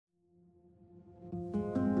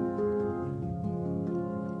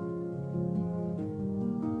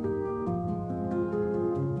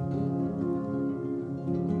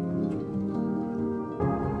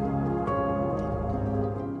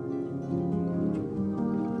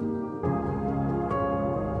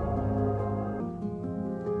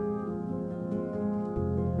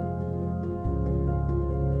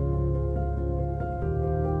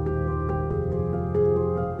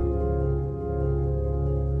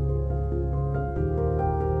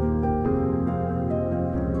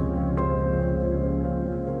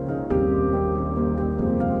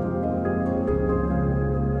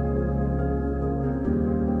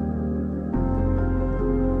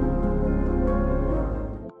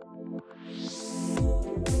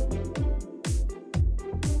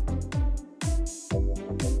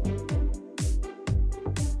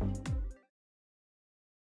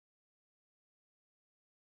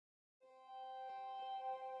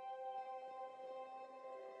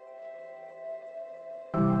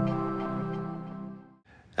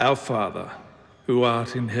Our Father, who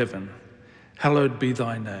art in heaven, hallowed be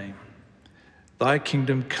thy name. Thy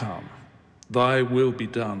kingdom come, thy will be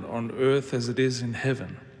done on earth as it is in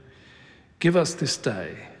heaven. Give us this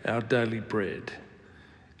day our daily bread,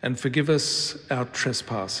 and forgive us our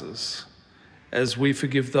trespasses, as we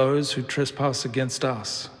forgive those who trespass against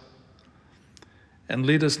us. And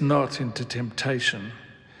lead us not into temptation,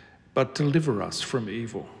 but deliver us from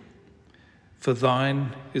evil. For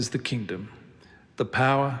thine is the kingdom, the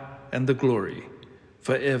power, and the glory,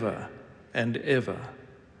 forever and ever.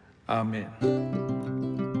 Amen.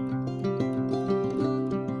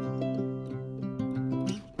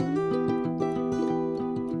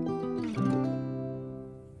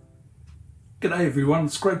 G'day everyone,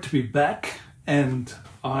 it's great to be back, and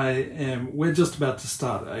we're just about to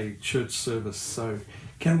start a church service, so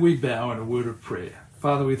can we bow in a word of prayer?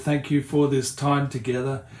 Father, we thank you for this time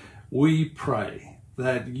together. We pray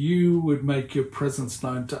that you would make your presence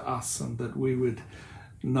known to us and that we would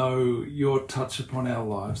know your touch upon our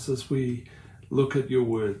lives as we look at your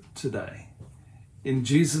word today. In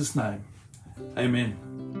Jesus' name, amen.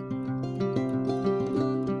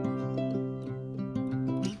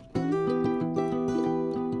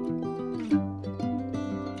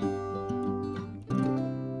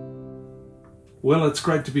 Well, it's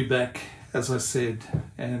great to be back, as I said,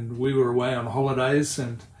 and we were away on holidays,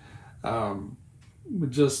 and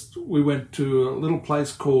we went to a little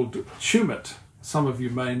place called Tumut. Some of you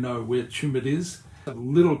may know where Tumut is, a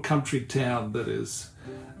little country town that is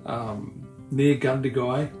near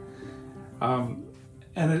Gundagai, and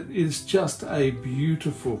it is just a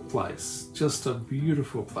beautiful place,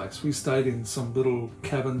 We stayed in some little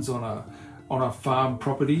cabins on a farm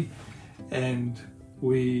property, and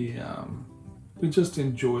we just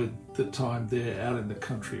enjoyed the time there out in the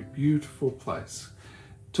country. Beautiful place.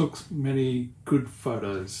 Took many good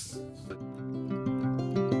photos.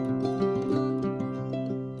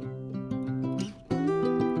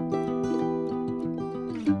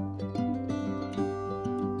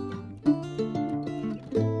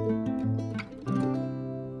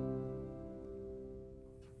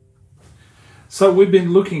 So we've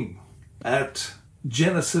been looking at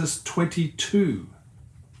Genesis 22.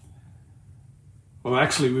 Well,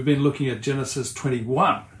 actually, we've been looking at Genesis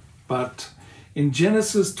 21, but in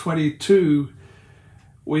Genesis 22,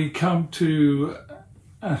 we come to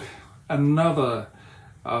another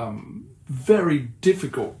very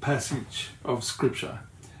difficult passage of Scripture.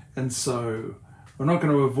 And so we're not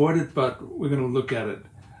going to avoid it, but we're going to look at it.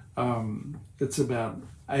 It's about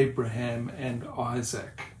Abraham and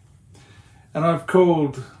Isaac. And I've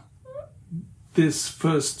called this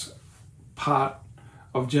first part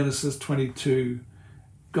of Genesis 22,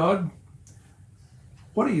 God,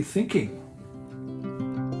 what are you thinking?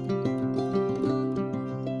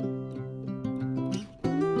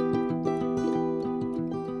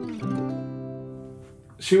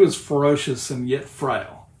 She was ferocious and yet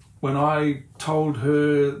frail. When I told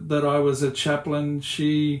her that I was a chaplain,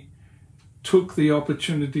 she took the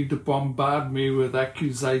opportunity to bombard me with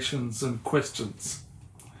accusations and questions.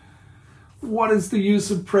 What is the use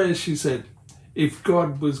of prayer, she said, if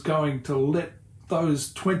God was going to let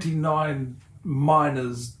those 29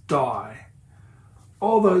 miners die?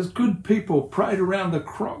 All those good people prayed around the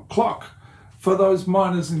clock for those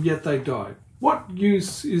miners and yet they died. What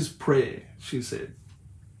use is prayer, she said.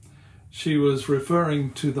 She was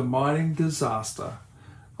referring to the mining disaster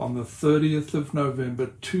on the 30th of November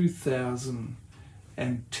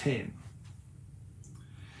 2010.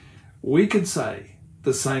 We could say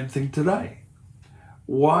the same thing today.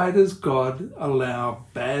 Why does God allow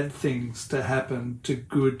bad things to happen to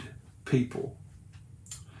good people?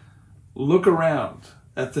 Look around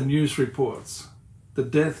at the news reports. The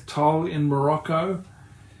death toll in Morocco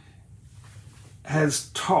has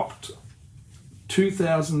topped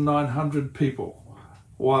 2,900 people,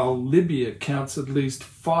 while Libya counts at least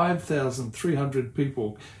 5,300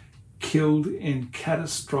 people killed in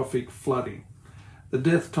catastrophic flooding. The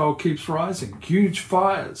death toll keeps rising. Huge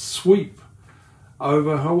fires sweep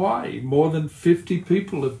over Hawaii. More than 50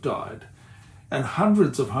 people have died, and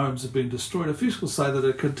hundreds of homes have been destroyed. Officials say that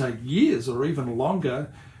it could take years or even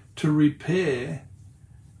longer to repair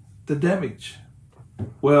the damage.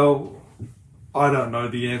 Well, I don't know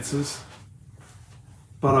the answers.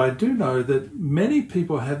 But I do know that many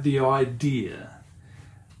people have the idea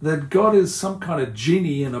that God is some kind of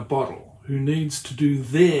genie in a bottle who needs to do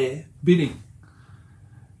their bidding.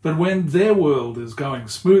 But when their world is going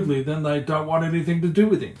smoothly, then they don't want anything to do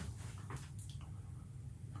with him.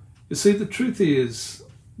 You see, the truth is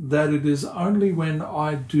that it is only when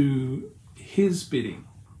I do his bidding,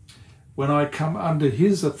 when I come under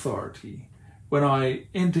his authority, when I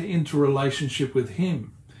enter into relationship with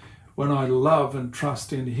Him, when I love and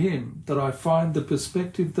trust in Him, that I find the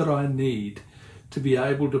perspective that I need to be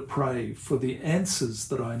able to pray for the answers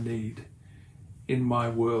that I need in my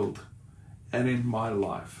world and in my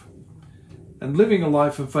life. And living a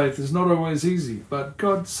life of faith is not always easy, but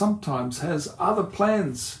God sometimes has other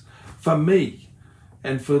plans for me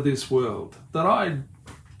and for this world that I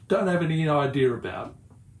don't have any idea about.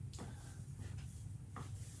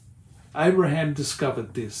 Abraham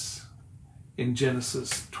discovered this in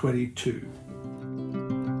Genesis 22.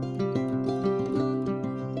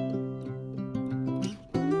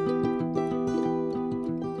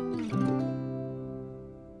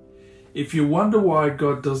 If you wonder why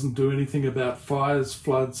God doesn't do anything about fires,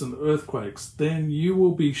 floods, and earthquakes, then you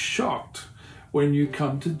will be shocked when you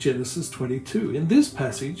come to Genesis 22. In this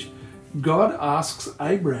passage, God asks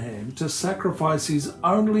Abraham to sacrifice his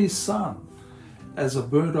only son as a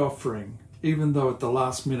burnt offering, even though at the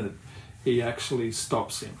last minute he actually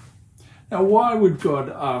stops him. Now, why would God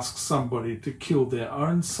ask somebody to kill their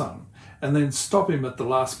own son and then stop him at the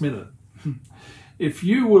last minute? If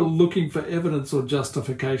you were looking for evidence or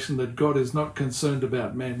justification that God is not concerned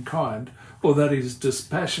about mankind, or that He's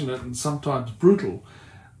dispassionate and sometimes brutal,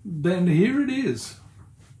 then here it is.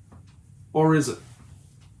 Or is it?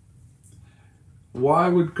 Why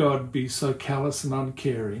would God be so callous and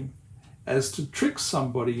uncaring as to trick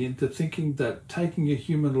somebody into thinking that taking a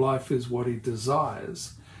human life is what He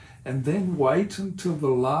desires, and then wait until the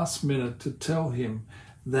last minute to tell him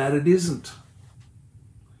that it isn't?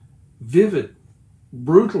 Vivid,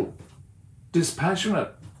 brutal,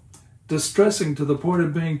 dispassionate, distressing to the point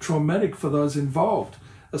of being traumatic for those involved,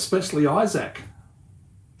 especially Isaac.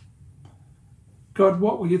 God,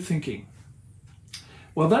 what were you thinking?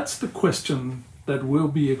 Well, that's the question that we'll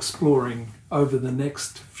be exploring over the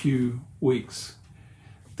next few weeks.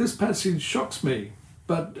 This passage shocks me,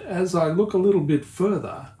 but as I look a little bit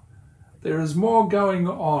further, there is more going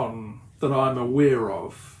on than I'm aware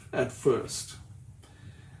of at first.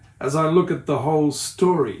 As I look at the whole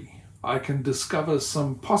story, I can discover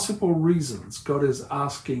some possible reasons God is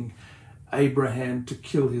asking Abraham to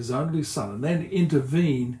kill his only son and then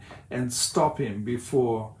intervene and stop him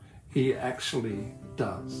before he actually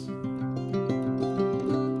does.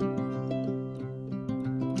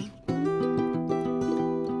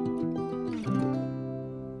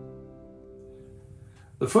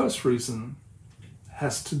 The first reason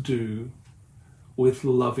has to do with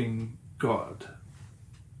loving God.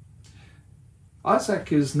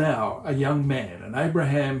 Isaac is now a young man, and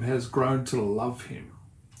Abraham has grown to love him.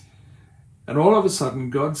 And all of a sudden,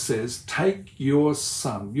 God says, take your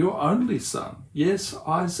son, your only son, yes,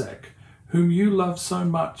 Isaac, whom you love so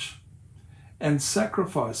much, and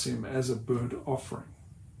sacrifice him as a burnt offering.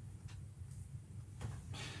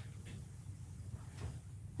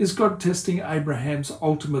 Is God testing Abraham's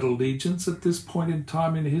ultimate allegiance at this point in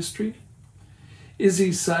time in history? Is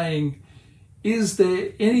He saying, is there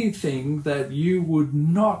anything that you would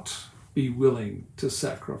not be willing to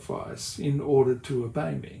sacrifice in order to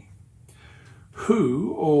obey me?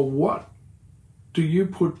 Who or what do you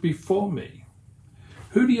put before me?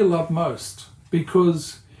 Who do you love most?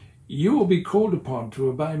 Because you will be called upon to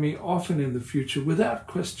obey me often in the future without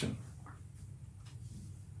question.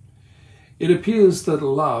 It appears that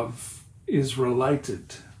love is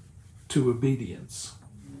related to obedience.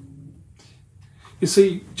 You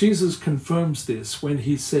see, Jesus confirms this when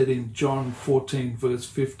He said in John 14, verse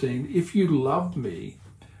 15, if you love me,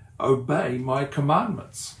 obey my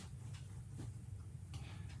commandments.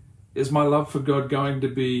 Is my love for God going to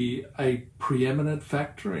be a preeminent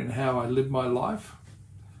factor in how I live my life?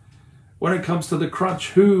 When it comes to the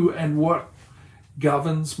crunch, who and what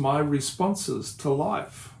governs my responses to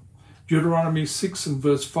life? Deuteronomy 6 and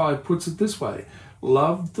verse 5 puts it this way,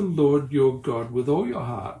 love the Lord your God with all your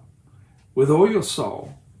heart, with all your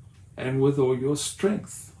soul, and with all your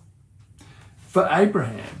strength. For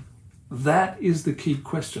Abraham, that is the key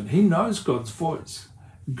question. He knows God's voice.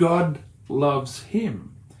 God loves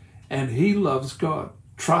him, and he loves God,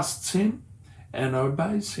 trusts him, and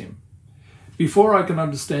obeys him. Before I can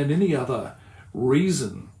understand any other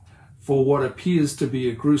reason for what appears to be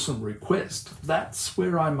a gruesome request, that's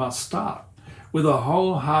where I must start, with a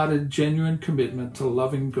wholehearted, genuine commitment to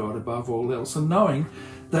loving God above all else, and knowing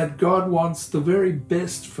that God wants the very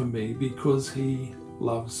best for me because he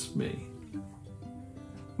loves me.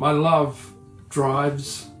 My love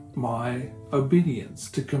drives my obedience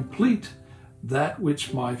to complete that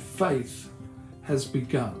which my faith has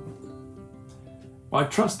begun. My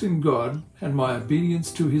trust in God and my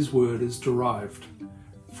obedience to his word is derived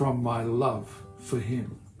from my love for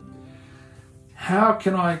him. How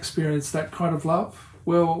can I experience that kind of love?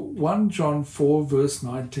 Well, 1 John 4 verse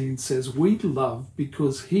 19 says, we love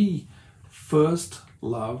because he first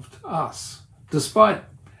loved us. Despite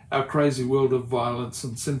our crazy world of violence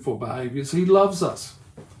and sinful behaviors, he loves us.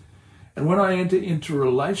 And when I enter into a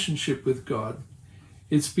relationship with God,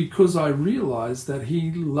 it's because I realize that he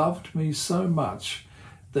loved me so much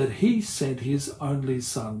that he sent his only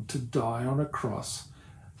son to die on a cross,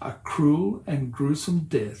 a cruel and gruesome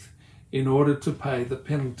death, in order to pay the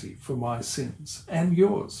penalty for my sins and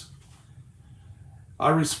yours. I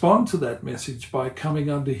respond to that message by coming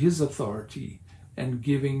under his authority and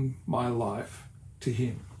giving my life to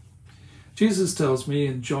him. Jesus tells me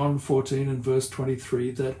in John 14 and verse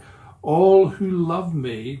 23 that all who love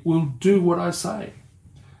me will do what I say.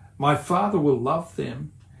 My Father will love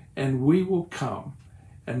them, and we will come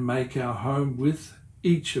and make our home with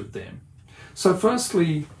each of them. So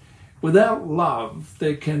firstly, without love,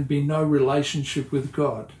 there can be no relationship with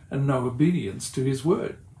God and no obedience to his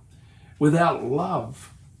word. Without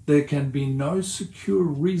love, there can be no secure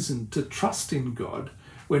reason to trust in God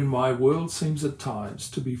when my world seems at times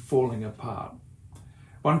to be falling apart.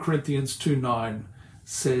 1 Corinthians 2:9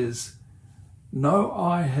 says, no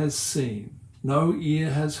eye has seen, no ear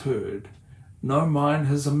has heard, no mind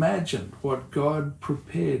has imagined what God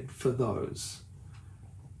prepared for those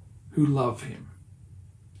who love him.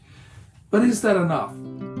 But is that enough?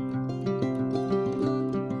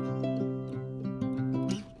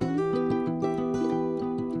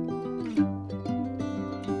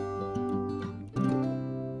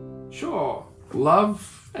 Sure,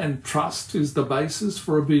 love and trust is the basis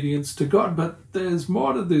for obedience to God, but there's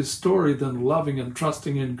more to this story than loving and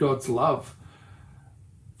trusting in God's love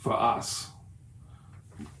for us.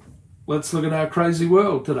 Let's look at our crazy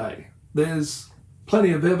world today. There's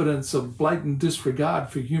plenty of evidence of blatant disregard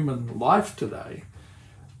for human life today.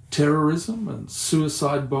 Terrorism and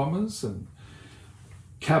suicide bombers and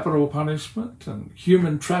capital punishment and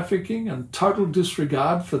human trafficking and total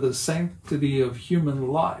disregard for the sanctity of human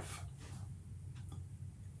life.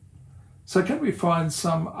 So can we find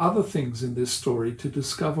some other things in this story to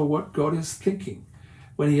discover what God is thinking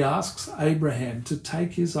when he asks Abraham to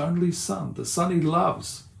take his only son, the son he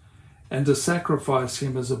loves, and to sacrifice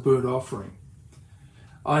him as a burnt offering?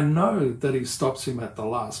 I know that he stops him at the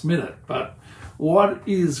last minute, but what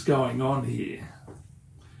is going on here?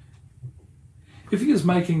 If he is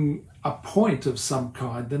making a point of some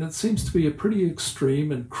kind, then it seems to be a pretty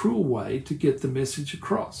extreme and cruel way to get the message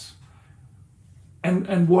across.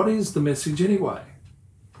 And what is the message anyway?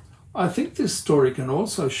 I think this story can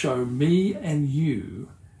also show me and you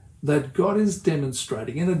that God is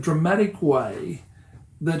demonstrating in a dramatic way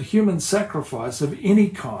that human sacrifice of any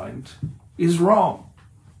kind is wrong.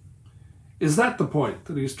 Is that the point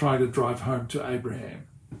that he's trying to drive home to Abraham?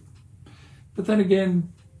 But then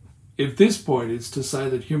again, if this point is to say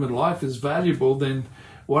that human life is valuable, then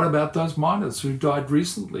what about those miners who died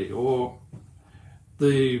recently, or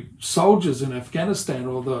the soldiers in Afghanistan,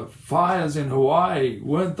 or the fires in Hawaii?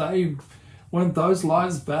 Weren't those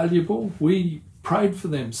lives valuable? We prayed for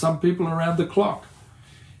them, some people around the clock.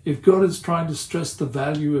 If God is trying to stress the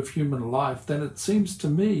value of human life, then it seems to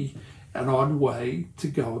me an odd way to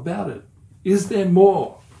go about it. Is there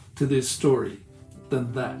more to this story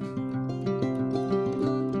than that?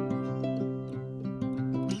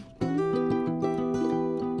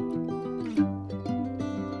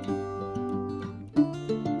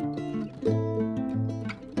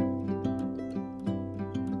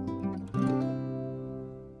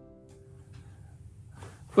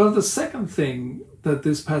 Well, the second thing that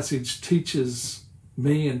this passage teaches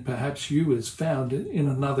me, and perhaps you, is found in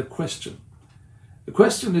another question. The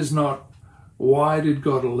question is not, why did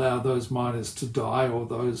God allow those miners to die, or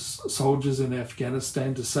those soldiers in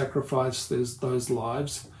Afghanistan to sacrifice those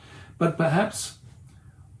lives? But perhaps,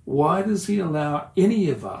 why does he allow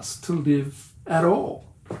any of us to live at all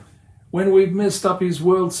when we've messed up his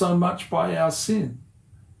world so much by our sin?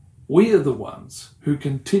 We are the ones who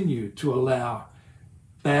continue to allow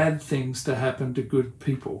bad things to happen to good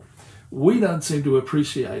people. We don't seem to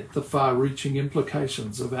appreciate the far-reaching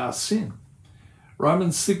implications of our sin.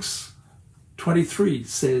 Romans 6:23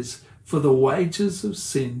 says, "For the wages of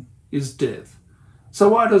sin is death." So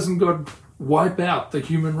why doesn't God wipe out the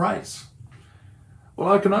human race?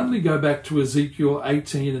 Well, I can only go back to Ezekiel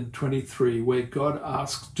 18 and 23, where God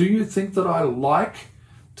asks, "Do you think that I like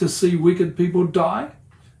to see wicked people die?"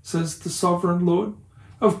 says the sovereign Lord.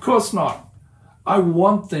 Of course not. I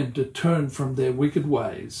want them to turn from their wicked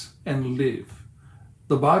ways and live.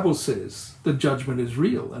 The Bible says the judgment is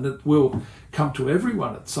real, and it will come to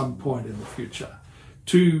everyone at some point in the future.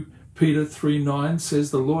 To Peter 3:9 says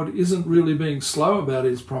the Lord isn't really being slow about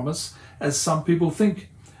his promise, as some people think.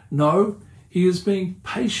 No, he is being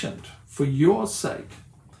patient for your sake.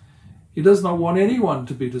 He does not want anyone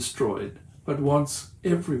to be destroyed, but wants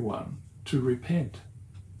everyone to repent.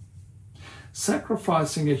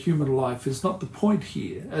 Sacrificing a human life is not the point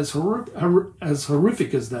here, as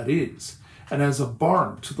horrific as that is, and as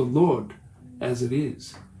abhorrent to the Lord as it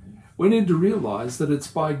is. We need to realize that it's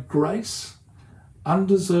by grace,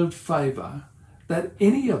 undeserved favor, that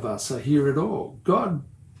any of us are here at all. God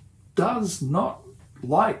does not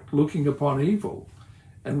like looking upon evil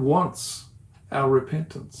and wants our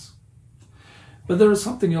repentance. But there is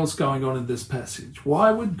something else going on in this passage.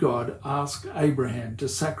 Why would God ask Abraham to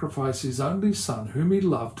sacrifice his only son, whom he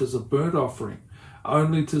loved, as a burnt offering,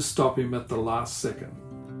 only to stop him at the last second?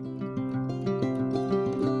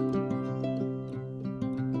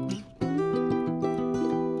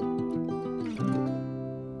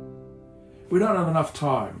 We don't have enough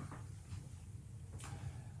time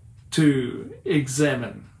to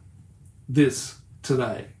examine this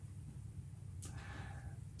today.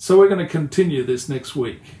 So we're going to continue this next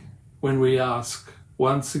week when we ask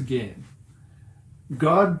once again,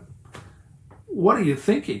 God, what are you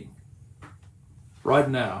thinking? Right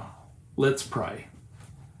now, let's pray.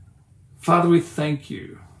 Father, we thank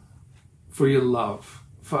you for your love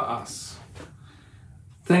for us.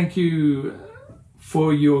 Thank you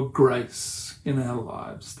for your grace in our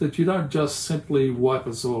lives, that you don't just simply wipe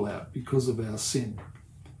us all out because of our sin.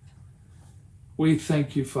 We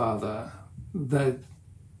thank you, Father, that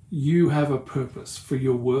you have a purpose for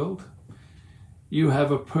your world. You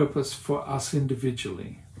have a purpose for us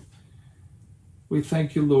individually. We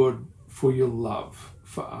thank you, Lord, for your love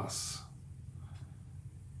for us.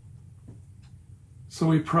 So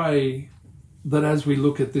we pray that as we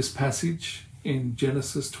look at this passage in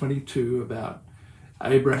Genesis 22 about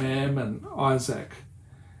Abraham and Isaac,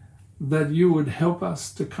 that you would help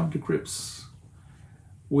us to come to grips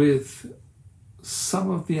with some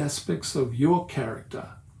of the aspects of your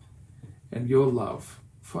character and your love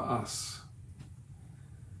for us.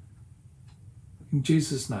 In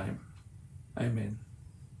Jesus' name, amen.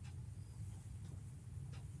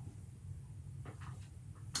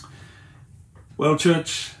 Well,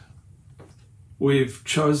 church, we've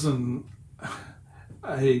chosen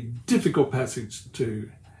a difficult passage to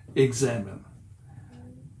examine,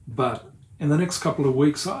 but in the next couple of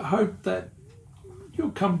weeks, I hope that you'll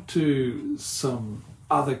come to some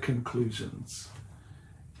other conclusions,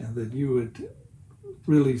 and that you would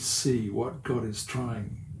really see what God is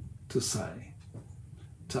trying to say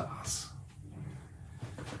to us.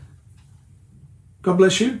 God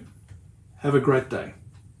bless you. Have a great day.